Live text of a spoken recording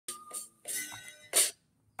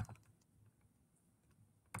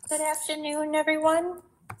Good afternoon, everyone.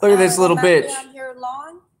 Look at this little bitch. On your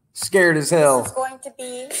lawn. Scared as hell. This is going to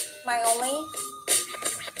be my only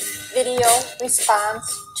video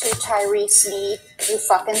response to Tyree, you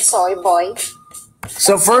fucking soy boy.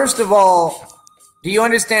 So first of all, do you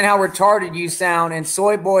understand how retarded you sound? And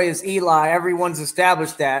soy boy is Eli. Everyone's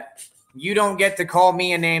established that. You don't get to call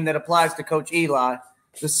me a name that applies to Coach Eli.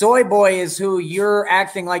 The soy boy is who you're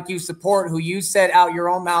acting like you support, who you said out your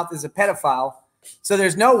own mouth is a pedophile. So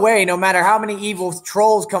there's no way, no matter how many evil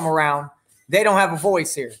trolls come around, they don't have a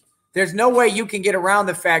voice here. There's no way you can get around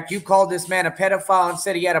the fact you called this man a pedophile and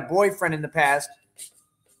said he had a boyfriend in the past.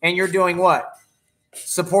 And you're doing what?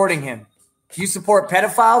 Supporting him. You support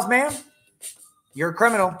pedophiles, man? You're a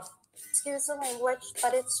criminal. Excuse the language,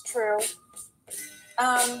 but it's true.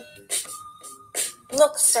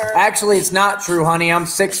 Look, sir. Actually, it's not true, honey. I'm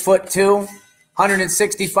 6'2",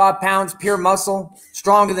 165 pounds, pure muscle,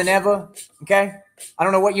 stronger than ever. Okay? I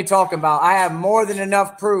don't know what you're talking about. I have more than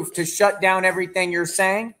enough proof to shut down everything you're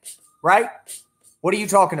saying, right? What are you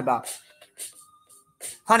talking about?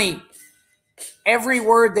 Honey, every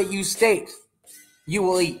word that you state, you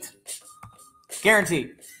will eat.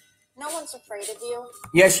 Guaranteed. No one's afraid of you.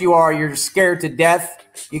 Yes, you are. You're scared to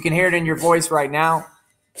death. You can hear it in your voice right now.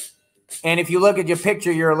 And if you look at your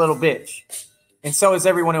picture, you're a little bitch. And so is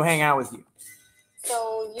everyone who hang out with you.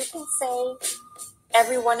 So you can say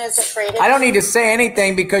everyone is afraid of you. I don't need to say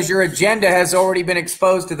anything because your agenda has already been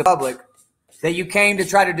exposed to the public. That you came to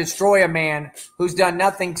try to destroy a man who's done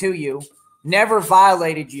nothing to you, never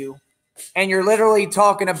violated you, and you're literally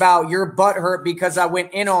talking about your butt hurt because I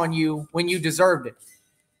went in on you when you deserved it.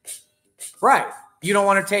 Right. You don't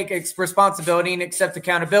want to take responsibility and accept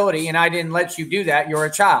accountability, and I didn't let you do that. You're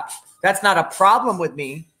a child. That's not a problem with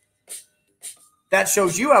me. That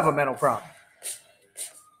shows you have a mental problem.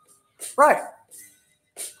 Right.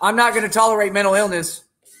 I'm not going to tolerate mental illness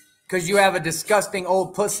because you have a disgusting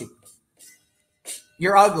old pussy.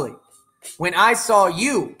 You're ugly. When I saw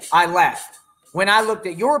you, I laughed. When I looked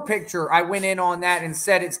at your picture, I went in on that and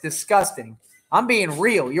said it's disgusting. I'm being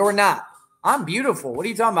real. You're not. I'm beautiful. What are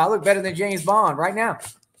you talking about? I look better than James Bond right now.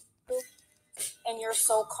 And your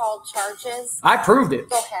so-called charges? I proved it.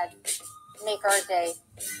 Go ahead. Make our day.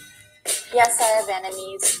 Yes, I have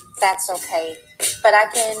enemies. That's okay. But I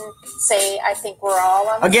can say I think we're all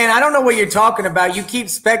on the Again, I don't know what you're talking about. You keep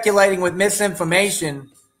speculating with misinformation,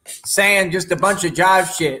 saying just a bunch of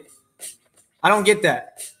jive shit. I don't get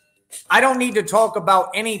that. I don't need to talk about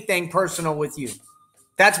anything personal with you.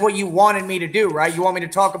 That's what you wanted me to do, right? You want me to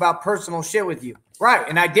talk about personal shit with you. Right,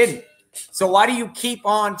 and I didn't. So why do you keep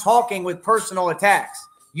on talking with personal attacks?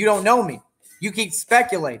 You don't know me. You keep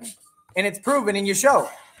speculating. And it's proven in your show.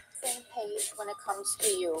 Same page when it comes to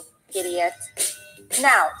you, idiot.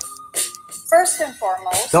 Now, first and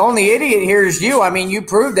foremost, the only idiot here is you. I mean, you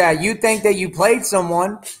proved that. You think that you played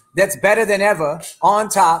someone that's better than ever, on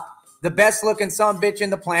top, the best looking son-bitch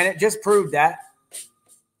in the planet. Just proved that.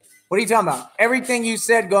 What are you talking about? Everything you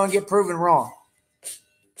said going to get proven wrong.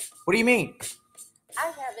 What do you mean? I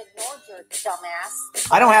have ignored your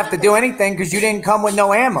dumbass. I don't have to do anything because you didn't come with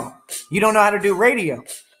no ammo. You don't know how to do radio.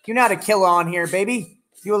 You're not a killer on here, baby.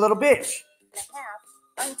 You a little bitch.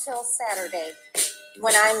 Until Saturday,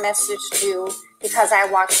 when I messaged you because I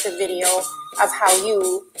watched the video of how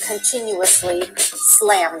you continuously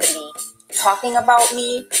slammed me. Talking about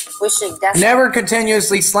me, wishing death. Never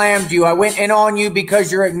continuously slammed you. I went in on you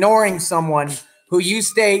because you're ignoring someone who you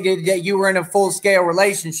stated that you were in a full-scale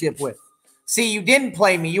relationship with. See, you didn't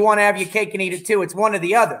play me. You want to have your cake and eat it too. It's one or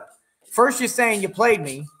the other. First, you're saying you played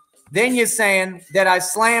me. Then you're saying that I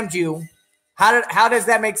slammed you. How does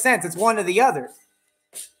that make sense? It's one or the other.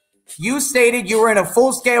 You stated you were in a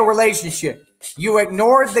full-scale relationship. You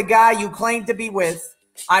ignored the guy you claimed to be with.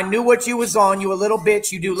 I knew what you was on. You a little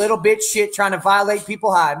bitch. You do little bitch shit trying to violate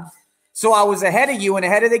people hiding. So I was ahead of you and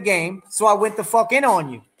ahead of the game. So I went the fuck in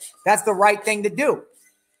on you. That's the right thing to do.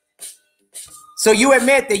 So you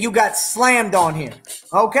admit that you got slammed on here.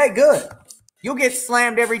 Okay, good. You'll get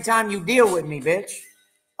slammed every time you deal with me, bitch.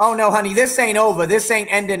 Oh, no, honey, this ain't over. This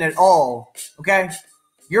ain't ending at all, okay?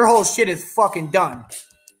 Your whole shit is fucking done.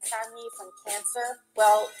 On me from cancer?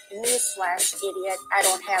 Well, newsflash, idiot. I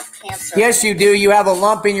don't have cancer. Yes, you do. You have a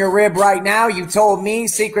lump in your rib right now. You told me.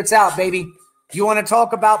 Secret's out, baby. You want to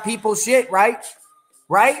talk about people's shit, right?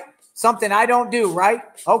 Right? Something I don't do, right?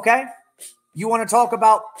 Okay. You want to talk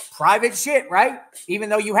about private shit, right? Even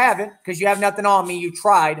though you haven't, because you have nothing on me. You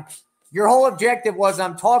tried. Your whole objective was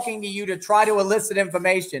I'm talking to you to try to elicit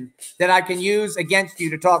information that I can use against you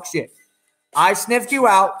to talk shit. I sniffed you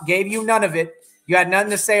out, gave you none of it. You had nothing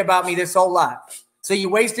to say about me this whole life. So you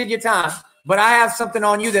wasted your time. But I have something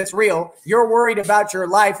on you that's real. You're worried about your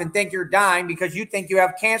life and think you're dying because you think you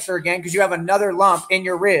have cancer again because you have another lump in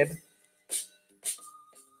your rib.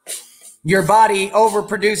 Your body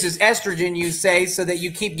overproduces estrogen, you say, so that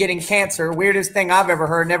you keep getting cancer. Weirdest thing I've ever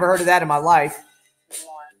heard. Never heard of that in my life.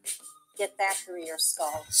 More. Get that through your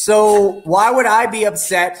skull. So why would I be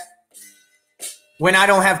upset when I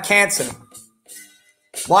don't have cancer?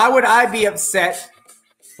 Why would I be upset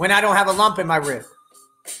when I don't have a lump in my rib?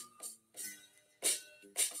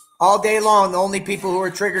 All day long, the only people who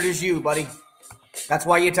are triggered is you, buddy. That's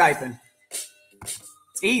why you're typing.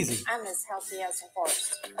 It's easy. I'm as healthy as a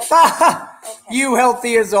horse. Okay. You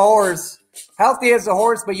healthy as a horse. Healthy as a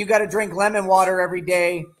horse, but you got to drink lemon water every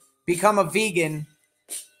day. Become a vegan.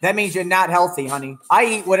 That means you're not healthy, honey. I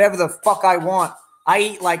eat whatever the fuck I want. I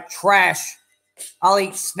eat like trash. I'll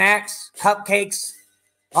eat snacks, cupcakes,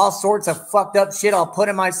 all sorts of fucked up shit I'll put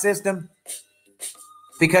in my system.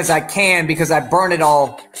 Because I can, because I burn it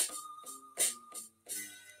all.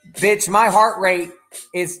 Bitch, my heart rate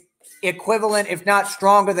is equivalent, if not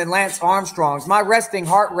stronger, than Lance Armstrong's. My resting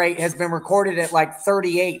heart rate has been recorded at like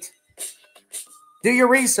 38. Do your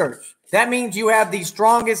research. That means you have the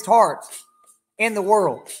strongest heart in the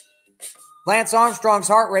world. Lance Armstrong's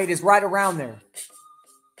heart rate is right around there.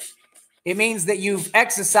 It means that you've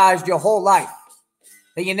exercised your whole life,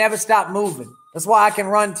 that you never stop moving. That's why I can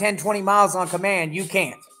run 10, 20 miles on command. You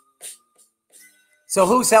can't. So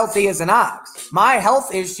who's healthy as an ox? My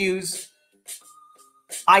health issues,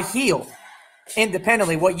 I heal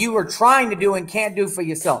independently. What you are trying to do and can't do for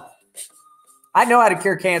yourself. I know how to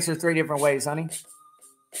cure cancer 3 different ways, honey.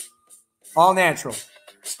 All natural.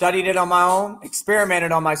 Studied it on my own,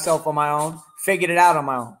 experimented on myself on my own, figured it out on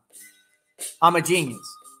my own. I'm a genius.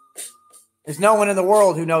 There's no one in the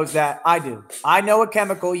world who knows that. I do. I know a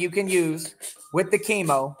chemical you can use with the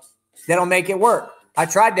chemo that'll make it work. I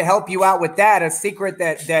tried to help you out with that, a secret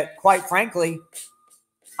that quite frankly,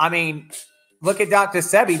 I mean, look at Dr.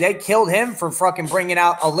 Sebi. They killed him for fucking bringing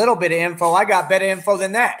out a little bit of info. I got better info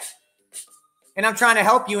than that. And I'm trying to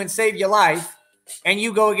help you and save your life, and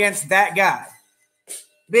you go against that guy.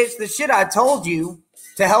 Bitch, the shit I told you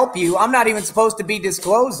to help you, I'm not even supposed to be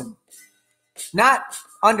disclosing. Not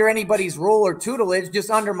under anybody's rule or tutelage, just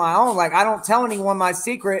under my own. Like, I don't tell anyone my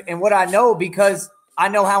secret and what I know because I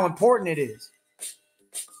know how important it is.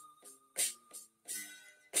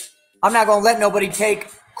 I'm not going to let nobody take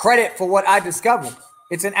credit for what I discovered.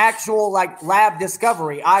 It's an actual, like, lab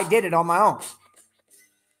discovery. I did it on my own.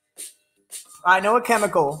 I know a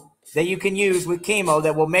chemical that you can use with chemo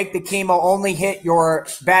that will make the chemo only hit your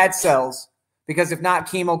bad cells, because if not,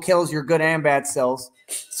 chemo kills your good and bad cells.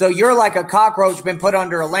 So you're like a cockroach been put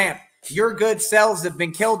under a lamp. Your good cells have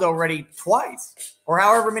been killed already twice, or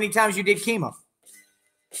however many times you did chemo.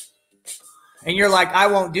 And you're like, I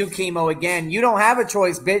won't do chemo again. You don't have a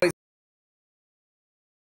choice, bitch.